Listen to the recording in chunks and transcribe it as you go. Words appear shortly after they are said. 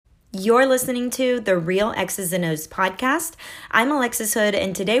You're listening to the Real X's and O's podcast. I'm Alexis Hood,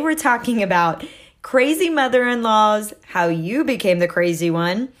 and today we're talking about crazy mother-in-laws, how you became the crazy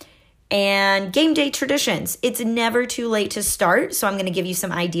one, and game day traditions. It's never too late to start, so I'm going to give you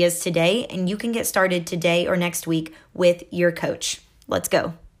some ideas today, and you can get started today or next week with your coach. Let's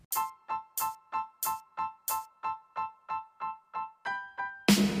go.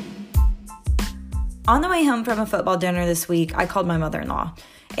 On the way home from a football dinner this week, I called my mother-in-law.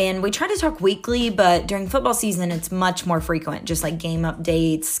 And we try to talk weekly, but during football season, it's much more frequent, just like game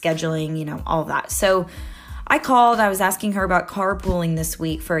updates, scheduling, all of that. So I called, I was asking her about carpooling this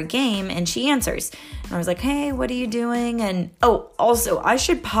week for a game, and she answers. And I was like, hey, what are you doing? And also, I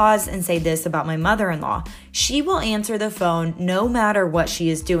should pause and say this about my mother-in-law. She will answer the phone no matter what she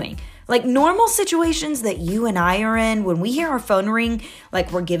is doing. Like normal situations that you and I are in, when we hear our phone ring,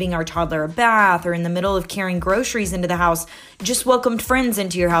 like we're giving our toddler a bath or in the middle of carrying groceries into the house, just welcomed friends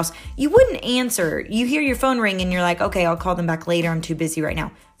into your house, you wouldn't answer. You hear your phone ring and you're like, okay, I'll call them back later. I'm too busy right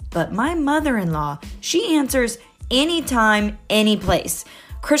now. But my mother-in-law, she answers anytime, any place.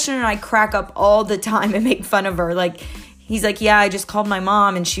 Christian and I crack up all the time and make fun of her. He's like, yeah, I just called my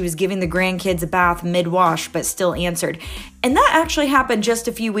mom and she was giving the grandkids a bath mid-wash, but still answered. And that actually happened just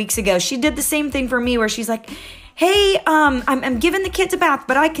a few weeks ago. She did the same thing for me where she's like, hey, I'm giving the kids a bath,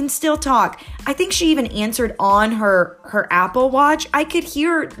 but I can still talk. I think she even answered on her Apple Watch. I could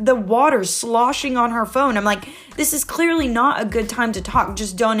hear the water sloshing on her phone. I'm like, this is clearly not a good time to talk.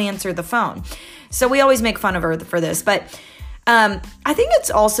 Just don't answer the phone. So we always make fun of her for this, but I think it's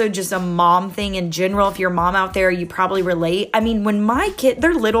also just a mom thing in general. If you're a mom out there, you probably relate. I mean, when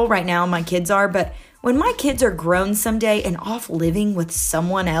they're little right now, my kids are, but when my kids are grown someday and off living with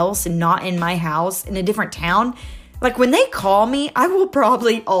someone else and not in my house in a different town, like when they call me, I will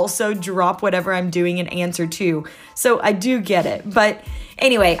probably also drop whatever I'm doing and answer too. So I do get it. But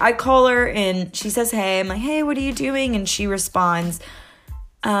anyway, I call her and she says, hey, I'm like, hey, what are you doing? And she responds,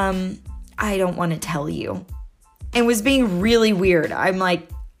 I don't want to tell you. And was being really weird. I'm like,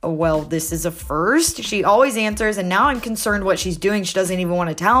 oh, well, this is a first. She always answers, and now I'm concerned what she's doing. She doesn't even want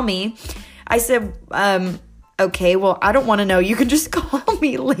to tell me. I said, okay, well, I don't want to know. You can just call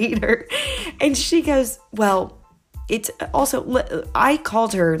me later. And she goes, well, it's also, I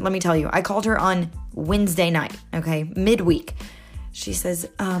called her, let me tell you, I called her on Wednesday night, okay, midweek. She says,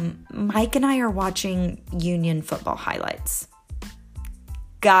 Mike and I are watching Union football highlights.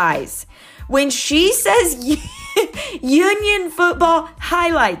 Guys, when she says Union football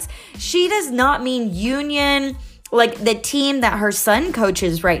highlights, she does not mean Union, like the team that her son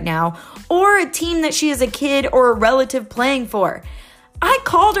coaches right now, or a team that she is a kid or a relative playing for. I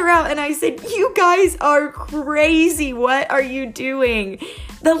called her out and I said, you guys are crazy. What are you doing?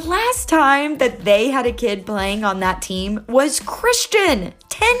 The last time that they had a kid playing on that team was Christian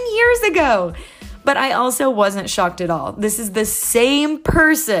 10 years ago. But I also wasn't shocked at all. This is the same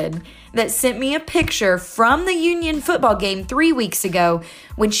person that sent me a picture from the Union football game 3 weeks ago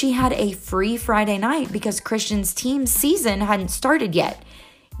when she had a free Friday night because Christian's team season hadn't started yet.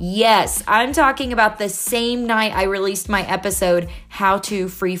 Yes, I'm talking about the same night I released my episode, How to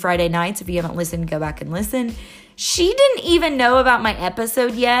Free Friday Nights. If you haven't listened, go back and listen. She didn't even know about my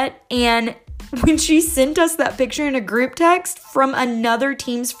episode yet, and when she sent us that picture in a group text from another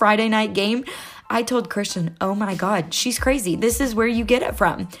team's Friday night game, I told Christian, oh my God, she's crazy. This is where you get it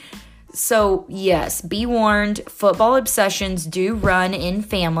from. So yes, be warned, football obsessions do run in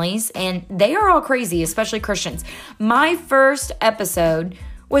families and they are all crazy, especially Christians. My first episode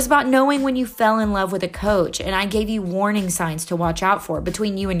was about knowing when you fell in love with a coach, and I gave you warning signs to watch out for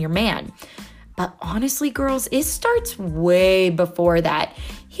between you and your man. But honestly, girls, it starts way before that.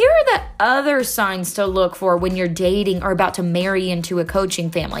 Here are the other signs to look for when you're dating or about to marry into a coaching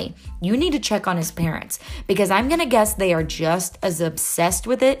family. You need to check on his parents because I'm going to guess they are just as obsessed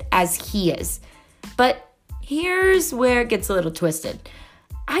with it as he is. But here's where it gets a little twisted.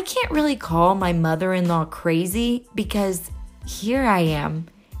 I can't really call my mother-in-law crazy because here I am,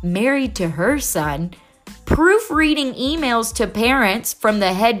 married to her son, proofreading emails to parents from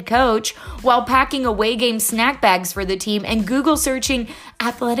the head coach while packing away game snack bags for the team and Google searching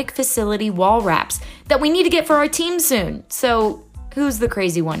athletic facility wall wraps that we need to get for our team soon. So who's the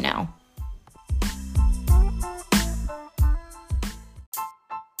crazy one now?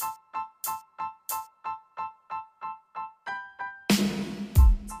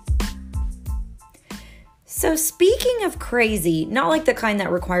 So speaking of crazy, not like the kind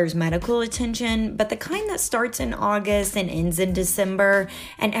that requires medical attention, but the kind that starts in August and ends in December,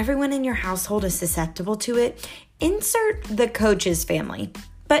 and everyone in your household is susceptible to it, insert the coach's family.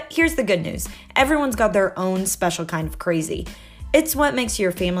 But here's the good news. Everyone's got their own special kind of crazy. It's what makes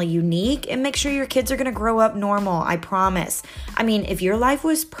your family unique and make sure your kids are going to grow up normal, I promise. I mean, if your life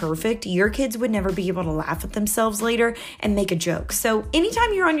was perfect, your kids would never be able to laugh at themselves later and make a joke. So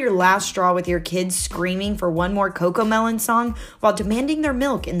anytime you're on your last straw with your kids screaming for one more CoComelon song while demanding their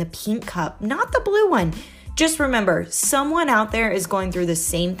milk in the pink cup, not the blue one, just remember, someone out there is going through the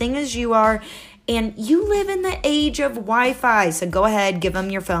same thing as you are, and you live in the age of Wi-Fi. So go ahead, give them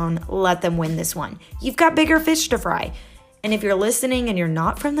your phone, let them win this one. You've got bigger fish to fry. And if you're listening and you're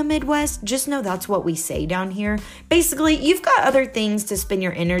not from the Midwest, just know that's what we say down here. Basically, you've got other things to spend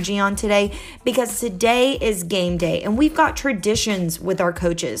your energy on today because today is game day and we've got traditions with our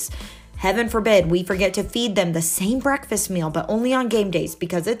coaches. Heaven forbid we forget to feed them the same breakfast meal, but only on game days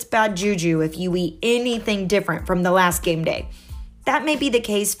because it's bad juju if you eat anything different from the last game day. That may be the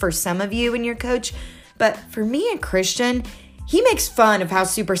case for some of you and your coach, but for me and Christian, he makes fun of how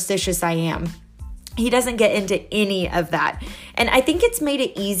superstitious I am. He doesn't get into any of that. And I think it's made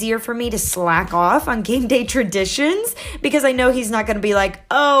it easier for me to slack off on game day traditions because I know he's not going to be like,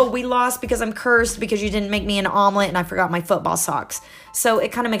 oh, we lost because I'm cursed because you didn't make me an omelet and I forgot my football socks. So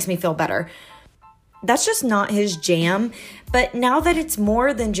it kind of makes me feel better. That's just not his jam. But now that it's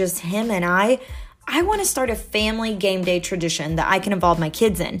more than just him and I want to start a family game day tradition that I can involve my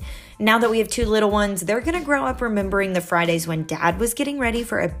kids in. Now that we have 2 little ones, they're going to grow up remembering the Fridays when Dad was getting ready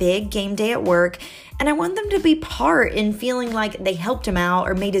for a big game day at work, and I want them to be part in feeling like they helped him out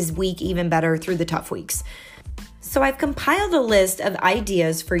or made his week even better through the tough weeks. So I've compiled a list of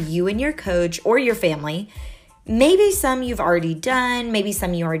ideas for you and your coach or your family. Maybe some you've already done, maybe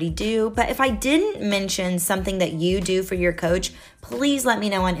some you already do, but if I didn't mention something that you do for your coach, please let me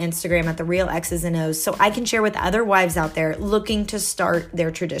know on Instagram at The Real X's and O's so I can share with other wives out there looking to start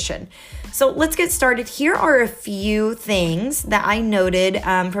their tradition. So let's get started. Here are a few things that I noted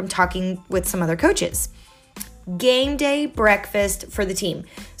from talking with some other coaches. Game day breakfast for the team.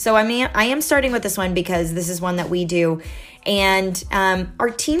 So I am starting with this one because this is one that we do. And our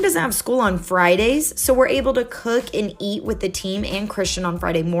team doesn't have school on Fridays, so we're able to cook and eat with the team and Christian on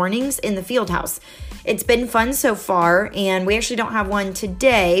Friday mornings in the field house. It's been fun so far, and we actually don't have one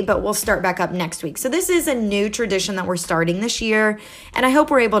today, but we'll start back up next week. So this is a new tradition that we're starting this year, and I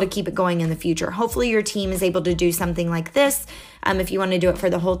hope we're able to keep it going in the future. Hopefully your team is able to do something like this if you want to do it for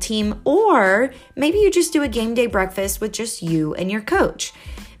the whole team, or maybe you just do a game day breakfast with just you and your coach.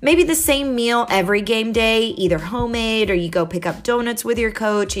 Maybe the same meal every game day, either homemade or you go pick up donuts with your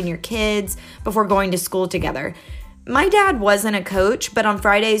coach and your kids before going to school together. My dad wasn't a coach, but on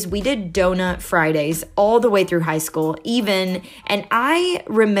Fridays, we did donut Fridays all the way through high school, and I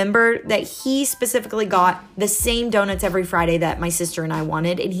remember that he specifically got the same donuts every Friday that my sister and I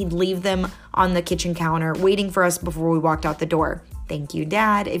wanted, and he'd leave them on the kitchen counter waiting for us before we walked out the door. Thank you,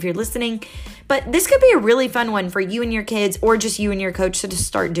 Dad, if you're listening. But this could be a really fun one for you and your kids or just you and your coach to just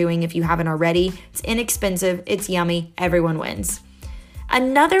start doing if you haven't already. It's inexpensive, it's yummy, everyone wins.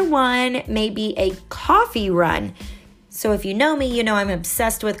 Another one may be a coffee run. So if you know me, you know I'm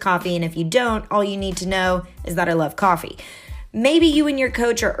obsessed with coffee, and if you don't, all you need to know is that I love coffee. Maybe you and your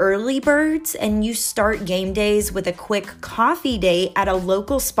coach are early birds and you start game days with a quick coffee date at a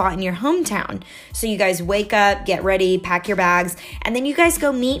local spot in your hometown. So you guys wake up, get ready, pack your bags, and then you guys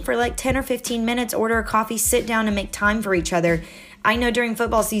go meet for like 10 or 15 minutes, order a coffee, sit down and make time for each other. I know during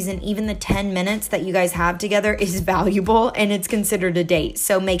football season, even the 10 minutes that you guys have together is valuable and it's considered a date.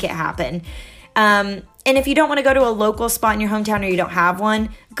 So make it happen. And if you don't want to go to a local spot in your hometown or you don't have one,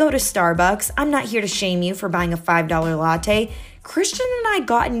 go to Starbucks. I'm not here to shame you for buying a $5 latte. Christian and I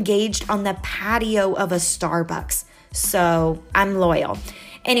got engaged on the patio of a Starbucks, so I'm loyal.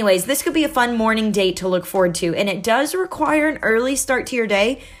 Anyways, this could be a fun morning date to look forward to, and it does require an early start to your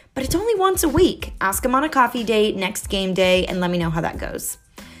day, but it's only once a week. Ask them on a coffee date next game day and let me know how that goes.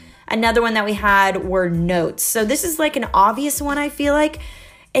 Another one that we had were notes. So this is like an obvious one, I feel like.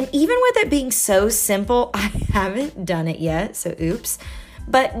 And even with it being so simple, I haven't done it yet, so oops.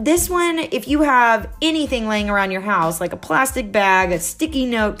 But this one, if you have anything laying around your house, like a plastic bag, a sticky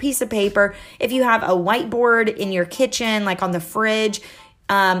note, piece of paper, if you have a whiteboard in your kitchen, like on the fridge,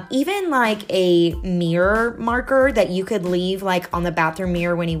 even like a mirror marker that you could leave like on the bathroom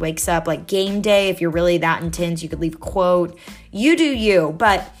mirror when he wakes up, like game day, if you're really that intense, you could leave a quote. You do you,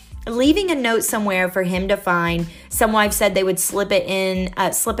 but leaving a note somewhere for him to find. Some wives said they would slip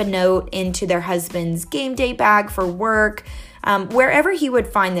a note into their husband's game day bag for work. wherever he would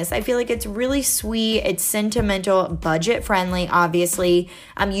find this. I feel like it's really sweet. It's sentimental, budget friendly, obviously.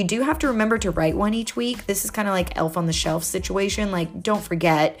 You do have to remember to write one each week. This is kind of like Elf on the Shelf situation. Like, don't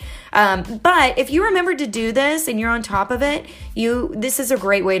forget. But if you remember to do this and you're on top of it, this is a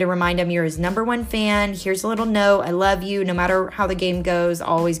great way to remind him you're his number one fan. Here's a little note. I love you. No matter how the game goes,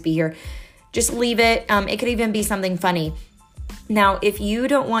 I'll always be here. Just leave it. It could even be something funny. Now, if you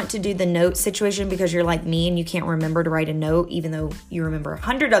don't want to do the note situation because you're like me and you can't remember to write a note, even though you remember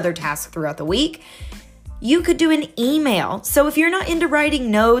 100 other tasks throughout the week, you could do an email. So if you're not into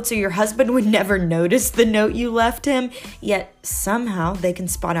writing notes, or your husband would never notice the note you left him, yet somehow they can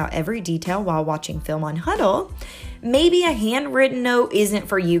spot out every detail while watching film on Huddle, maybe a handwritten note isn't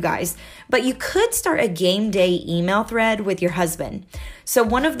for you guys, but you could start a game day email thread with your husband. So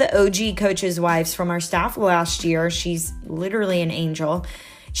one of the OG coaches' wives from our staff last year, she's literally an angel,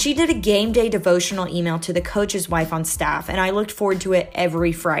 she did a game day devotional email to the coach's wife on staff, and I looked forward to it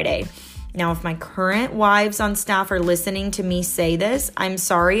every Friday. Now, if my current wives on staff are listening to me say this, I'm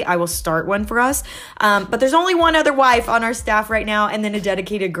sorry, I will start one for us. But there's only one other wife on our staff right now, and then a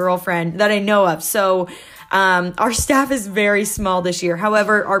dedicated girlfriend that I know of. So our staff is very small this year.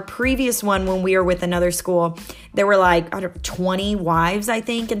 However, our previous one, when we were with another school, there were like 20 wives, I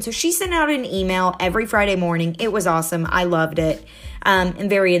think. And so she sent out an email every Friday morning. It was awesome. I loved it. And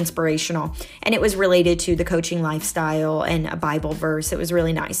very inspirational. And it was related to the coaching lifestyle and a Bible verse. It was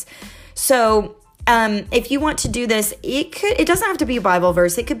really nice. So if you want to do this, it doesn't have to be a Bible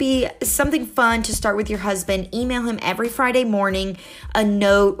verse. It could be something fun to start with your husband. Email him every Friday morning a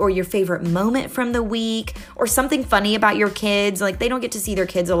note or your favorite moment from the week or something funny about your kids. Like, they don't get to see their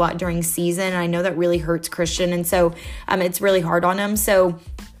kids a lot during season. I know that really hurts Christian, and so it's really hard on them. So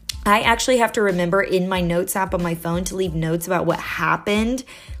I actually have to remember in my notes app on my phone to leave notes about what happened,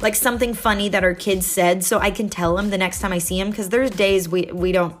 like something funny that our kids said, so I can tell them the next time I see them, because there's days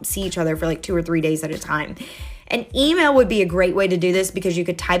we don't see each other for like 2 or 3 days at a time. An email would be a great way to do this, because you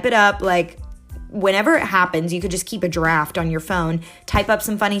could type it up like whenever it happens. You could just keep a draft on your phone, type up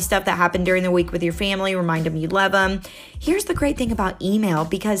some funny stuff that happened during the week with your family, remind them you love them. Here's the great thing about email,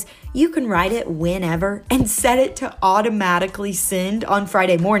 because you can write it whenever and set it to automatically send on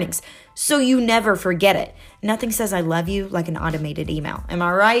Friday mornings, so you never forget it. Nothing says I love you like an automated email. Am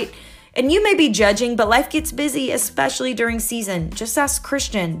I right? And you may be judging, but life gets busy, especially during season. Just ask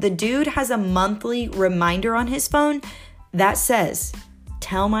Christian. The dude has a monthly reminder on his phone that says,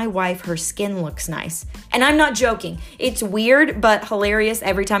 tell my wife her skin looks nice. And I'm not joking. It's weird, but hilarious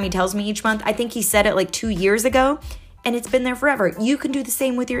every time he tells me each month. I think he said it like 2 years ago, and it's been there forever. You can do the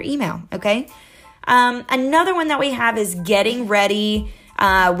same with your email, okay? Another one that we have is getting ready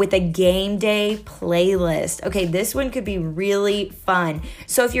with a game day playlist. Okay, this one could be really fun.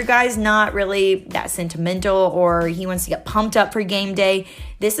 So if your guy's not really that sentimental, or he wants to get pumped up for game day,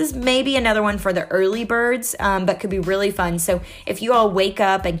 this is maybe another one for the early birds, but could be really fun. So if you all wake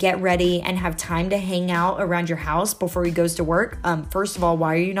up and get ready and have time to hang out around your house before he goes to work, first of all,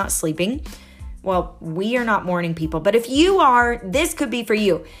 why are you not sleeping? Well, we are not morning people, but if you are, this could be for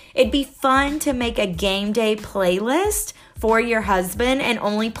you. It'd be fun to make a game day playlist for your husband and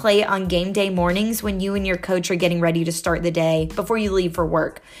only play it on game day mornings when you and your coach are getting ready to start the day before you leave for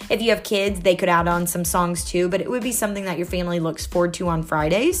work. If you have kids, they could add on some songs too, but it would be something that your family looks forward to on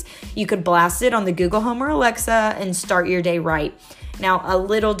Fridays. You could blast it on the Google Home or Alexa and start your day right. Now, a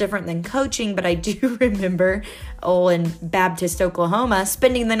little different than coaching, but I do remember in Baptist, Oklahoma,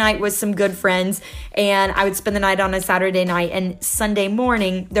 spending the night with some good friends, and I would spend the night on a Saturday night, and Sunday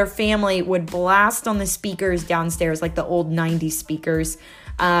morning, their family would blast on the speakers downstairs, like the old 90s speakers,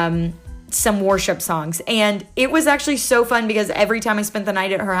 some worship songs. And it was actually so fun, because every time I spent the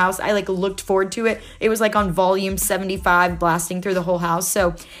night at her house, I looked forward to it. It was like on volume 75 blasting through the whole house.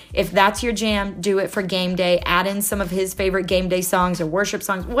 So if that's your jam, do it for game day. Add in some of his favorite game day songs or worship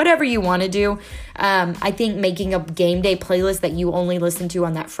songs, whatever you want to do. I think making a game day playlist that you only listen to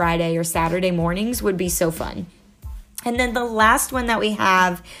on that Friday or Saturday mornings would be so fun. And then the last one that we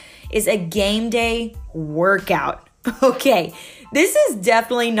have is a game day workout. Okay, this is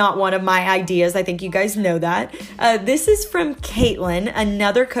definitely not one of my ideas. I think you guys know that. This is from Caitlin,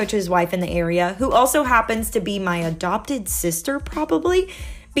 another coach's wife in the area, who also happens to be my adopted sister, probably,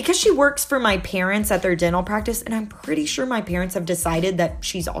 because she works for my parents at their dental practice, and I'm pretty sure my parents have decided that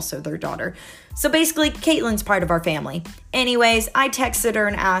she's also their daughter. So basically, Caitlin's part of our family. Anyways, I texted her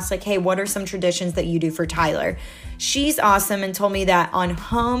and asked, hey, what are some traditions that you do for Tyler? She's awesome and told me that on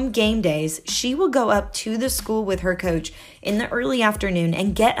home game days, she will go up to the school with her coach in the early afternoon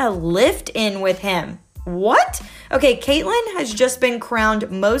and get a lift in with him. What? Okay, Caitlin has just been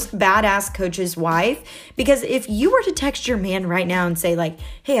crowned most badass coach's wife because if you were to text your man right now and say like,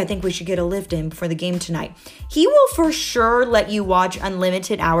 hey, I think we should get a lift in before the game tonight, he will for sure let you watch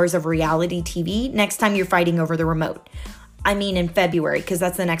unlimited hours of reality TV next time you're fighting over the remote. I mean in February, because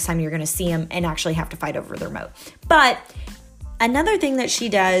that's the next time you're going to see him and actually have to fight over the remote. But another thing that she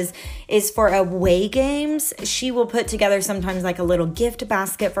does is for away games, she will put together sometimes like a little gift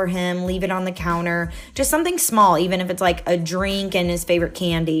basket for him, leave it on the counter, just something small, even if it's like a drink and his favorite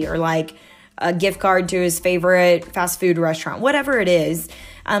candy or like a gift card to his favorite fast food restaurant, whatever it is.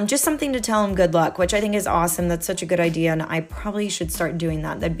 Just something to tell him good luck, which I think is awesome. That's such a good idea, and I probably should start doing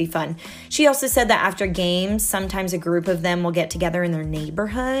that. That'd be fun. She also said that after games, sometimes a group of them will get together in their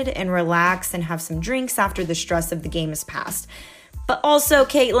neighborhood and relax and have some drinks after the stress of the game is passed. But also,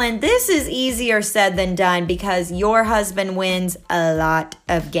 Caitlin, this is easier said than done because your husband wins a lot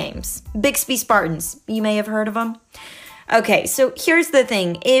of games. Bixby Spartans, you may have heard of them. Okay, so here's the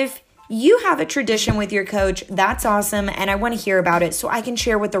thing. If you have a tradition with your coach, that's awesome, and I want to hear about it so I can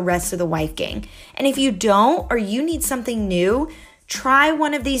share with the rest of the wife gang. And if you don't, or you need something new, try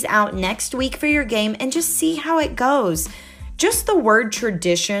one of these out next week for your game and just see how it goes. Just the word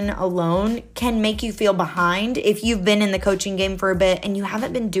tradition alone can make you feel behind if you've been in the coaching game for a bit and you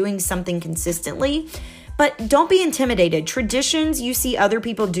haven't been doing something consistently. But don't be intimidated. Traditions you see other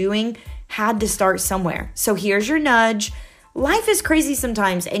people doing had to start somewhere. So here's your nudge. Life is crazy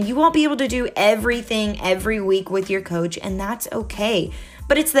sometimes, and you won't be able to do everything every week with your coach, and that's okay.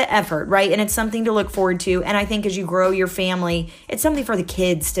 But it's the effort, right? And it's something to look forward to. And I think as you grow your family, it's something for the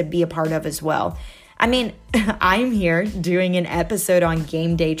kids to be a part of as well. I mean, I'm here doing an episode on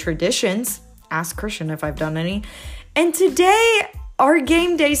game day traditions. Ask Christian if I've done any. And today, our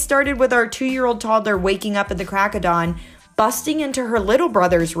game day started with our 2-year-old toddler waking up at the crack of dawn, busting into her little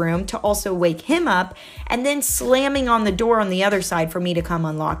brother's room to also wake him up, and then slamming on the door on the other side for me to come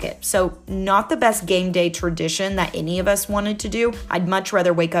unlock it. So not the best game day tradition that any of us wanted to do. I'd much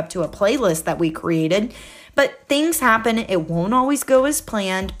rather wake up to a playlist that we created. But things happen. It won't always go as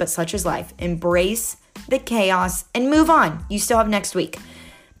planned, but such is life. Embrace the chaos and move on. You still have next week.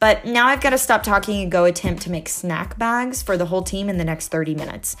 But now I've got to stop talking and go attempt to make snack bags for the whole team in the next 30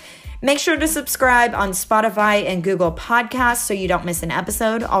 minutes. Make sure to subscribe on Spotify and Google Podcasts so you don't miss an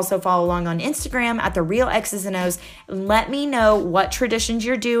episode. Also follow along on Instagram at The Real X's and O's. Let me know what traditions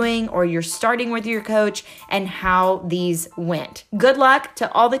you're doing or you're starting with your coach and how these went. Good luck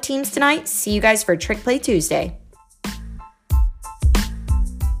to all the teams tonight. See you guys for Trick Play Tuesday.